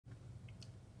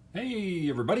Hey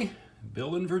everybody,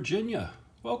 Bill in Virginia.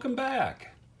 Welcome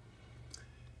back.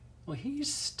 Well,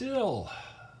 he's still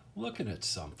looking at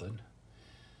something.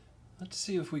 Let's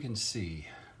see if we can see.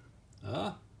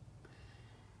 Oh,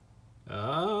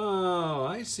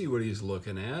 I see what he's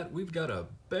looking at. We've got a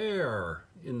bear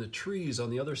in the trees on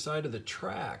the other side of the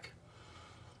track.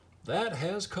 That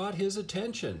has caught his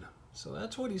attention. So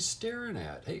that's what he's staring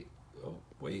at. Hey, oh,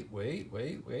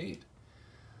 wait.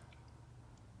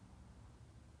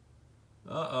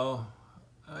 Uh-oh.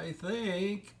 I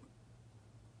think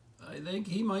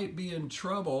he might be in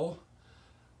trouble.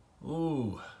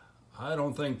 Ooh, I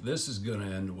don't think this is gonna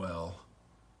end well.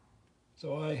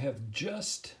 So I have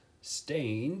just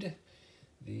stained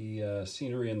the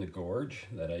scenery in the gorge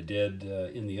that I did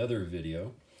in the other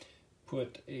video.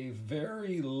 Put a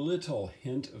very little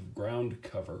hint of ground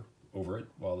cover over it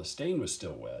while the stain was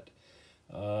still wet.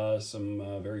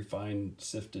 Some very fine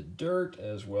sifted dirt,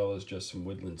 as well as just some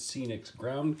Woodland Scenics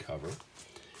ground cover.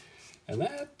 And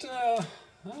that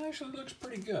actually looks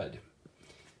pretty good.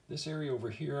 This area over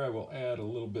here, I will add a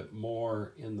little bit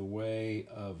more in the way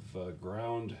of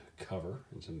ground cover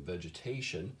and some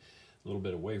vegetation, a little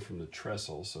bit away from the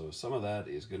trestle. So some of that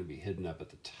is going to be hidden up at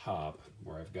the top,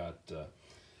 where I've got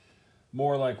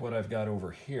more like what I've got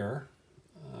over here.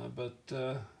 But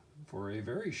for a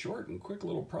very short and quick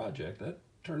little project, that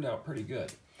turned out pretty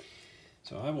good.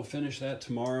 So I will finish that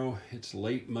tomorrow. It's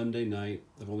late Monday night.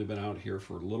 I've only been out here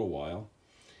for a little while.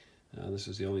 This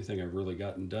is the only thing I've really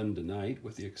gotten done tonight,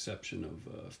 with the exception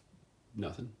of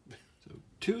nothing. So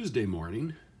Tuesday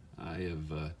morning, I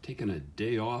have taken a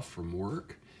day off from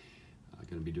work. I'm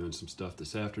going to be doing some stuff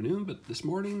this afternoon, but this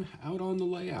morning out on the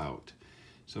layout.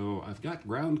 So I've got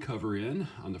ground cover in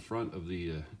on the front of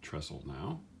the trestle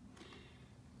now.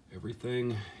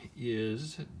 Everything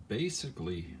is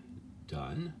basically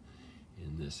done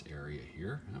in this area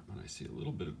here. And I see a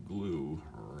little bit of glue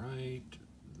right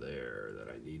there that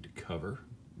I need to cover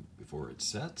before it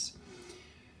sets.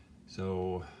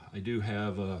 So I do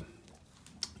have a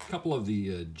couple of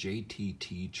the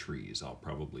JTT trees I'll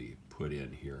probably put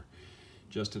in here,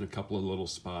 just in a couple of little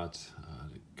spots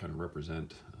to kind of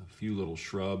represent a few little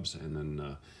shrubs. And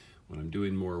then when I'm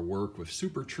doing more work with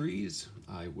super trees,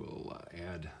 I will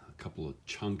add a couple of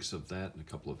chunks of that in a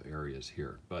couple of areas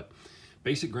here. But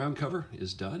basic ground cover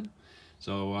is done.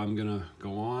 So I'm gonna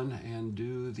go on and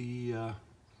do the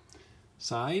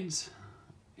sides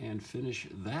and finish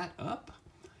that up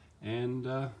and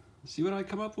see what I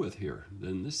come up with here.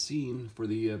 Then this scene for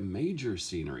the major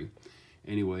scenery,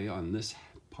 anyway, on this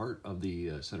part of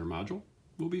the center module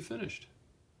will be finished.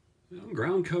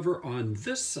 Ground cover on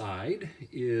this side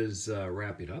is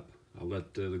wrapping up. I'll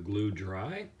let the glue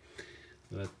dry.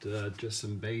 But just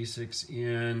some basics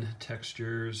in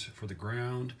textures for the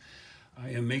ground.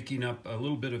 I am making up a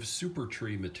little bit of super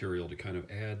tree material to kind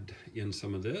of add in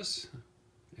some of this,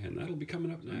 and that'll be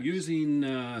coming up next. I'm using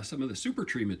some of the super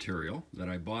tree material that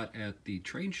I bought at the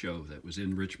train show that was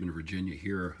in Richmond, Virginia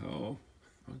here. Oh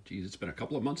geez, it's been a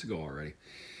couple of months ago already.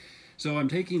 So I'm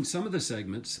taking some of the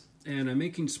segments and I'm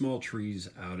making small trees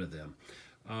out of them.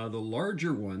 The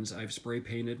larger ones I've spray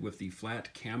painted with the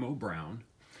flat camo brown.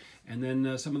 And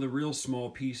then some of the real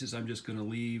small pieces I'm just going to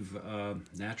leave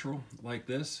natural like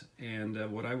this.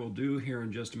 And what I will do here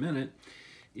in just a minute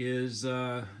is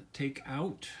take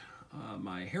out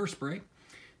my hairspray,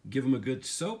 give them a good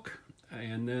soak,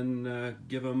 and then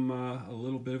give them a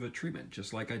little bit of a treatment,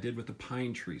 just like I did with the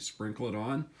pine tree. Sprinkle it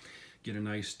on, get a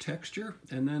nice texture,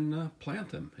 and then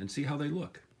plant them and see how they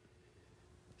look.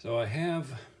 So I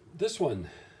have this one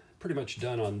pretty much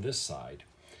done on this side.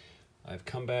 I've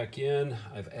come back in,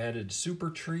 I've added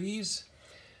super trees,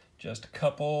 just a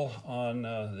couple on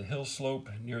the hill slope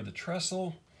near the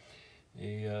trestle,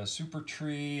 a super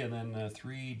tree, and then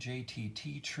 3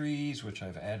 JTT trees, which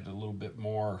I've added a little bit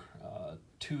more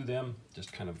to them,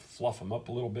 just kind of fluff them up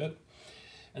a little bit.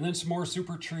 And then some more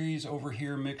super trees over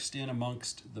here mixed in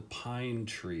amongst the pine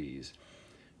trees.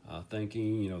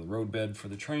 Thinking, the roadbed for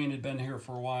the train had been here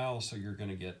for a while, so you're going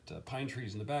to get pine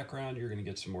trees in the background. You're going to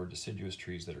get some more deciduous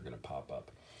trees that are going to pop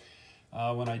up.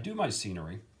 When I do my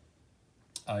scenery,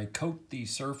 I coat the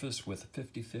surface with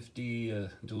 50-50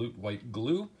 dilute white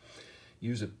glue,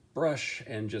 use a brush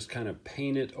and just kind of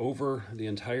paint it over the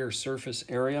entire surface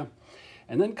area,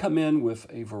 and then come in with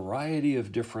a variety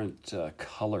of different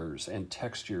colors and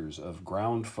textures of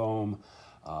ground foam,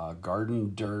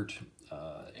 garden dirt,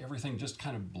 everything just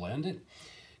kind of blended,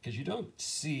 because you don't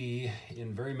see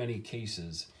in very many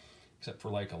cases, except for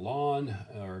like a lawn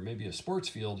or maybe a sports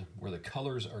field, where the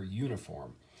colors are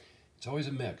uniform. It's always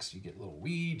a mix. You get little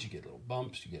weeds, you get little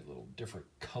bumps, you get little different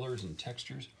colors and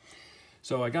textures.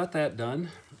 So I got that done,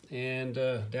 and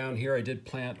down here I did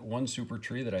plant one super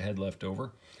tree that I had left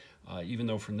over. Even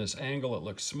though from this angle it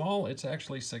looks small, it's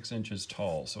actually 6 inches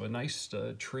tall. So a nice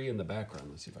tree in the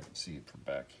background. Let's see if I can see it from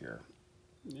back here.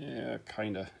 Yeah,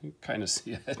 kind of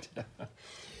see it.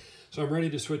 So I'm ready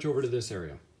to switch over to this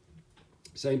area.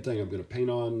 Same thing, I'm going to paint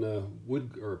on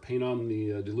wood, or paint on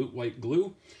the dilute white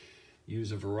glue.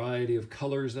 Use a variety of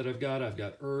colors that I've got. I've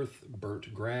got earth,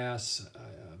 burnt grass,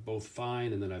 both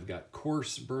fine, and then I've got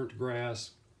coarse burnt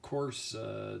grass, coarse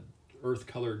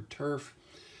earth-colored turf,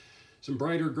 some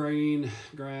brighter green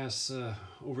grass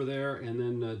over there, and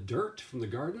then dirt from the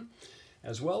garden,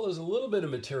 as well as a little bit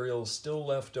of material still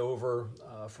left over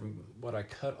from what I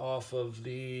cut off of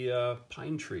the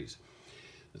pine trees.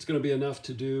 It's going to be enough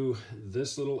to do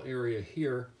this little area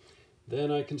here.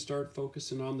 Then I can start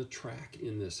focusing on the track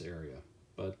in this area,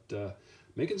 but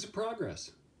making some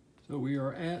progress. So we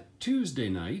are at Tuesday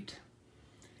night.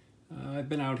 I've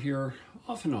been out here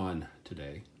off and on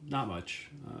today, not much.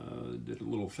 Did a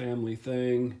little family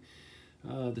thing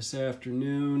this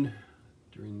afternoon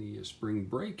during the spring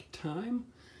break time.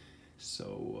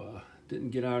 So didn't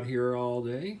get out here all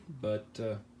day, but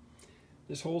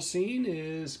this whole scene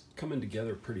is coming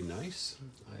together pretty nice.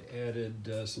 I added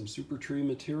some super tree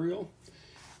material,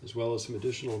 as well as some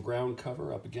additional ground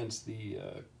cover up against the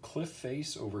cliff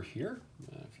face over here.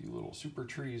 A few little super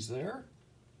trees there.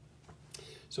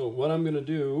 So what I'm going to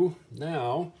do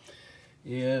now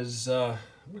is I'm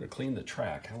going to clean the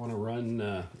track. I want to run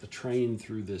the train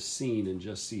through this scene and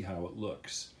just see how it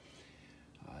looks.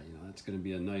 You know, that's going to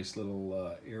be a nice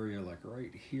little area like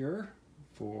right here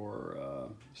for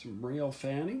some rail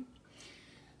fanning.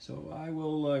 So I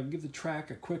will give the track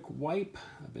a quick wipe.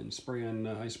 I've been spraying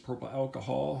isopropyl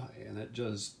alcohol, and that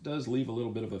just does leave a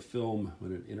little bit of a film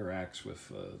when it interacts with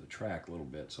the track a little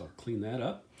bit. So I'll clean that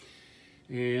up.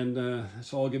 And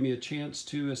this will give me a chance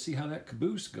to see how that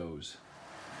caboose goes.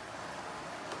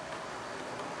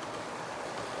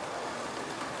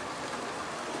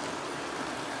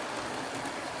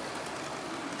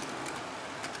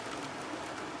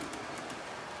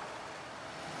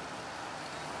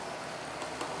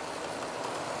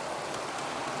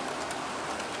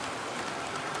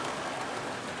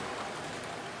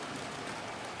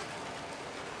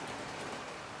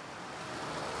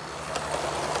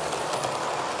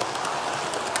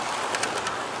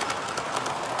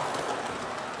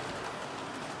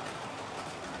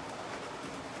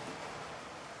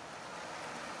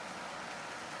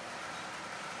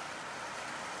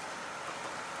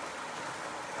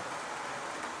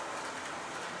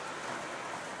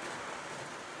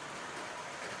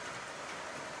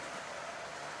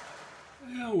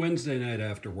 Well, Wednesday night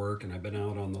after work, and I've been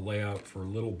out on the layout for a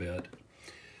little bit.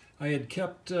 I had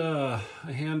kept a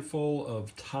handful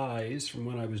of ties from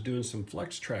when I was doing some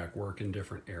flex track work in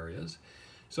different areas.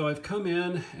 So I've come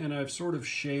in and I've sort of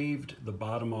shaved the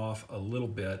bottom off a little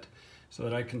bit so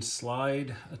that I can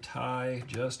slide a tie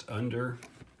just under,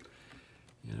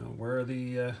 you know, where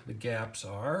the gaps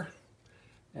are.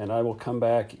 And I will come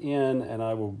back in and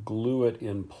I will glue it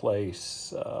in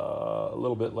place a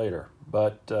little bit later.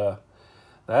 But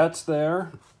that's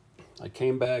there. I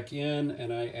came back in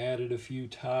and I added a few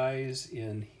ties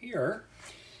in here.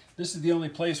 This is the only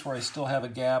place where I still have a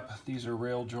gap. These are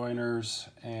rail joiners,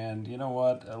 and you know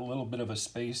what? A little bit of a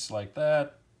space like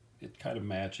that, it kind of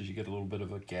matches. You get a little bit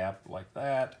of a gap like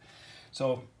that.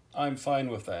 So I'm fine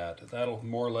with that. That'll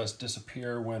more or less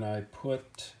disappear when I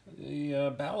put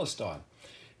the ballast on.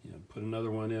 You know, put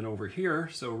another one in over here.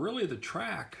 So really the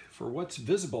track for what's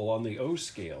visible on the O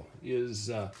scale is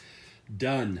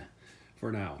done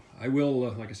for now. I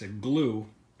will, like I said, glue,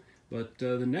 but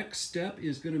the next step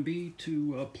is going to be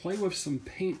to play with some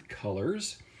paint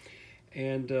colors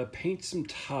and paint some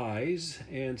ties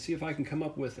and see if I can come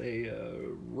up with a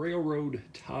railroad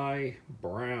tie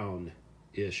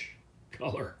brown-ish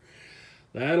color.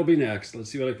 That'll be next.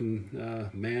 Let's see what I can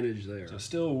manage there. So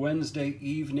still Wednesday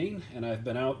evening, and I've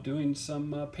been out doing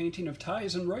some painting of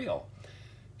ties and rail.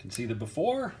 You can see the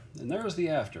before, and there's the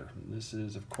after. And this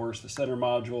is, of course, the center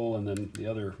module, and then the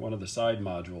other one of the side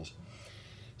modules.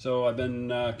 So I've been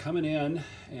coming in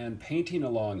and painting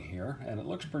along here, and it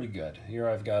looks pretty good. Here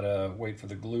I've got to wait for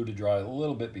the glue to dry a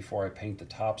little bit before I paint the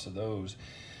tops of those.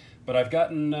 But I've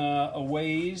gotten a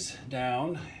ways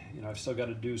down. You know, I've still got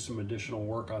to do some additional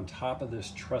work on top of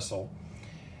this trestle.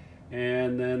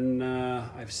 And then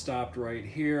I've stopped right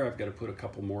here. I've got to put a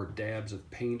couple more dabs of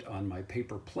paint on my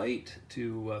paper plate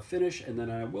to finish. And then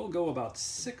I will go about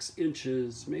 6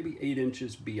 inches, maybe 8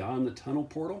 inches beyond the tunnel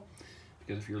portal.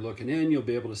 Because if you're looking in, you'll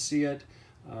be able to see it.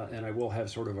 and I will have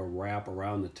sort of a wrap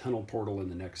around the tunnel portal in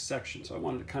the next section. So I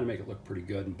wanted to kind of make it look pretty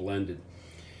good and blended.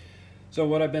 So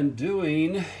what I've been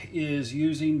doing is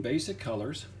using basic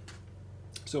colors.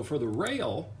 So for the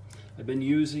rail, I've been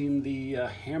using the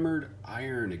hammered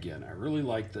iron again. I really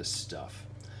like this stuff.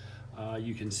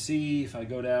 You can see if I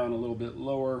go down a little bit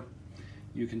lower,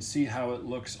 you can see how it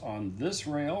looks on this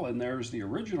rail, and there's the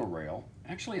original rail.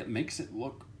 Actually, it makes it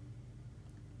look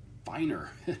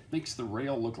finer. It makes the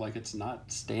rail look like it's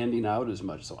not standing out as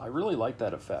much. So I really like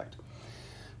that effect.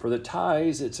 For the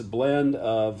ties, it's a blend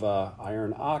of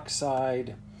iron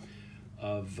oxide,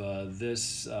 of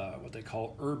this, what they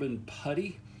call urban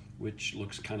putty, which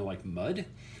looks kind of like mud,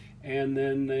 and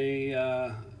then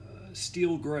a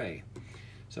steel gray.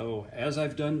 So as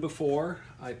I've done before,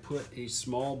 I put a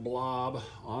small blob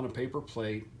on a paper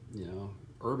plate, you know,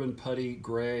 urban putty,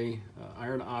 gray,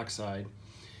 iron oxide,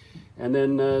 and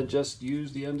then just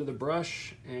use the end of the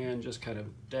brush and just kind of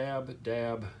dab,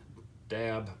 dab,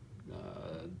 dab,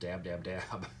 dab, dab,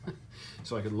 dab.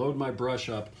 So I can load my brush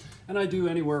up, and I do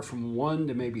anywhere from 1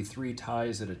 to maybe 3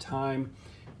 ties at a time.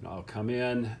 And I'll come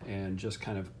in and just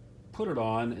kind of put it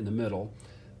on in the middle.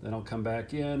 Then I'll come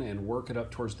back in and work it up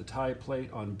towards the tie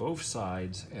plate on both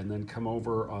sides, and then come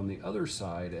over on the other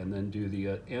side and then do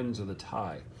the ends of the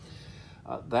tie.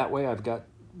 That way I've got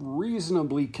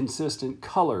reasonably consistent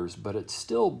colors, but it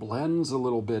still blends a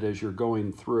little bit as you're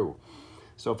going through.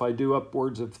 So if I do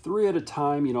upwards of 3 at a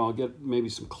time, you know, I'll get maybe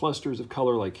some clusters of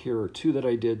color, like here are 2 that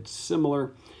I did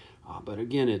similar. But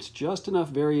again, it's just enough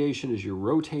variation as you're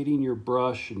rotating your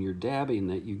brush and you're dabbing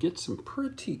that you get some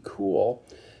pretty cool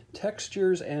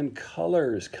textures and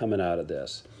colors coming out of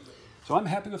this. So I'm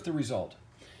happy with the result.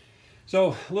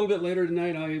 So a little bit later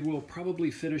tonight, I will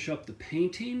probably finish up the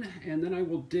painting, and then I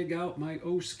will dig out my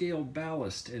O-scale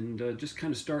ballast and just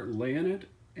kind of start laying it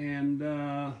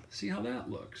and see how that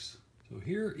looks. So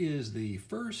here is the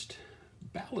first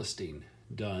ballasting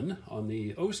done on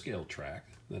the O-scale track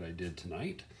that I did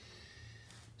tonight.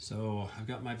 So I've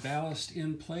got my ballast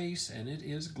in place, and it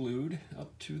is glued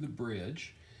up to the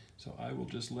bridge. So I will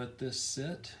just let this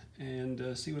sit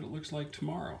and see what it looks like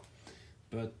tomorrow.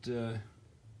 But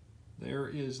there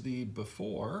is the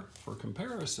before for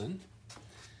comparison.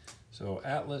 So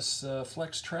Atlas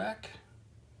Flex Track,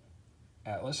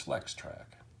 Atlas Flex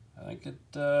Track. I think it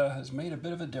has made a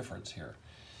bit of a difference here.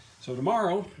 So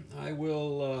tomorrow I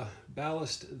will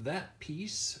ballast that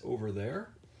piece over there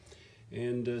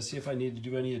and see if I need to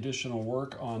do any additional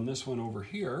work on this one over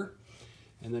here.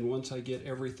 And then once I get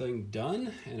everything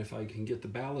done, and if I can get the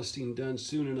ballasting done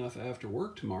soon enough after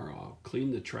work tomorrow, I'll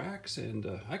clean the tracks and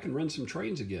I can run some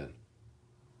trains again.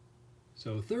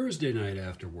 So Thursday night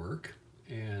after work,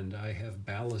 and I have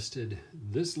ballasted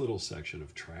this little section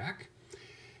of track,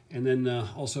 and then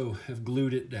also have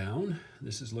glued it down.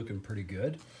 This is looking pretty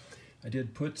good. I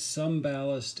did put some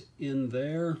ballast in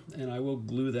there, and I will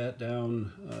glue that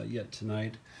down yet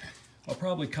tonight. I'll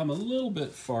probably come a little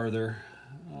bit farther,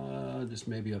 just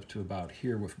maybe up to about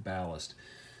here with ballast.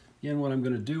 Again, what I'm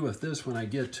going to do with this when I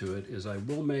get to it is I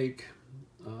will make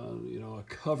you know, a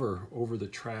cover over the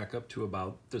track up to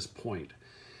about this point,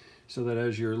 so that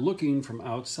as you're looking from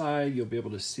outside, you'll be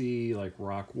able to see like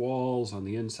rock walls on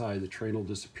the inside. The train will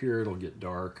disappear, it'll get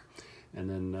dark, and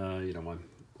then you know, I'm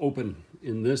open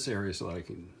in this area so that I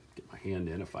can get my hand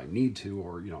in if I need to,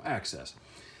 or you know, access.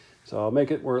 So I'll make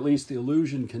it where at least the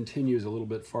illusion continues a little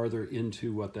bit farther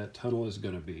into what that tunnel is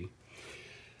going to be.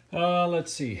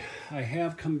 Let's see, I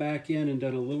have come back in and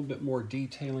done a little bit more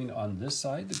detailing on this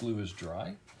side. The glue is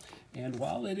dry, and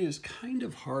while it is kind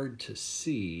of hard to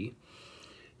see,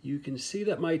 you can see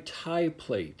that my tie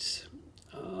plates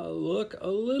look a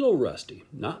little rusty.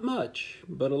 Not much,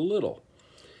 but a little.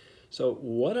 So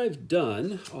what I've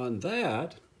done on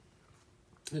that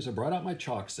is I brought out my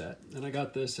chalk set, and I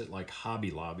got this at like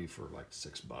Hobby Lobby for like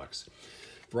 $6.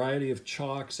 Variety of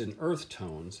chalks in earth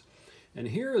tones. And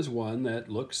here is one that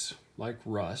looks like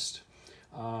rust.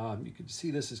 You can see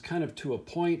this is kind of to a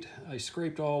point. I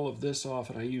scraped all of this off,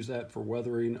 and I use that for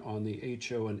weathering on the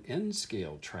HO and N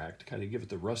scale track to kind of give it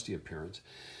the rusty appearance.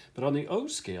 But on the O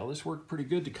scale, this worked pretty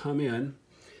good to come in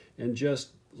and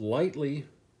just lightly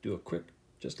do a quick,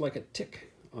 just like a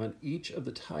tick on each of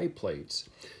the tie plates.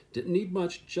 Didn't need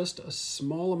much, just a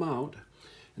small amount.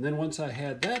 And then once I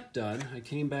had that done, I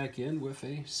came back in with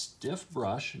a stiff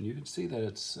brush, and you can see that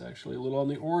it's actually a little on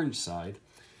the orange side,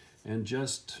 and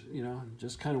just, you know,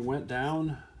 just kind of went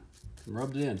down and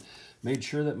rubbed it in. Made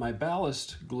sure that my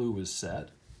ballast glue was set,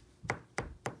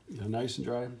 you know, nice and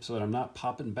dry, so that I'm not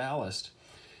popping ballast.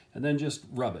 And then just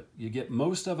rub it. You get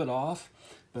most of it off,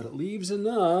 but it leaves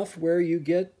enough where you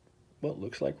get what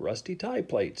looks like rusty tie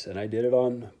plates. And I did it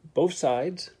on both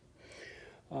sides.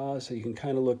 So you can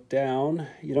kind of look down,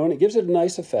 you know, and it gives it a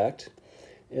nice effect.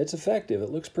 It's effective. It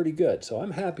looks pretty good. So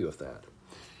I'm happy with that.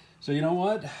 So you know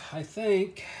what? I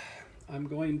think I'm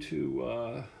going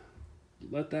to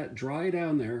let that dry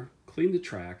down there, clean the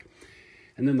track.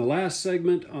 And then the last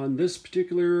segment on this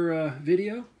particular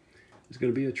video is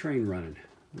going to be a train running.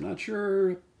 I'm not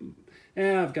sure.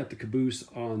 I've got the caboose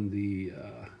on the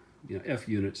F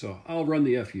unit, so I'll run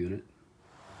the F unit.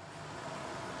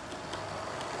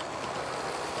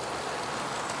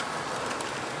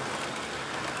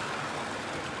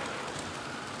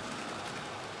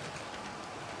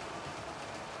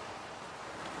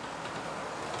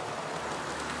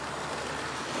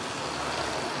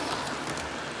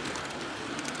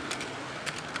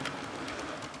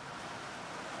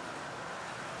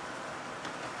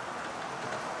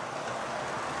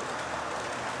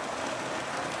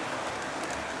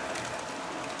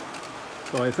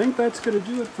 So I think that's going to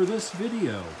do it for this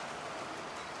video.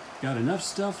 Got enough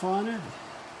stuff on it.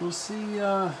 We'll see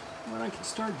what I can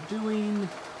start doing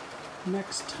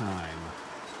next time.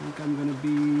 I think I'm going to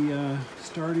be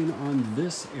starting on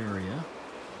this area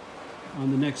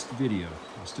on the next video.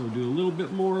 I'll still do a little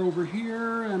bit more over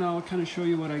here, and I'll kind of show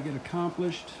you what I get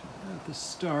accomplished at the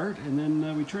start, and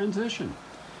then we transition.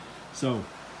 So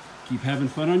keep having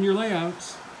fun on your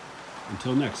layouts.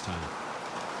 Until next time.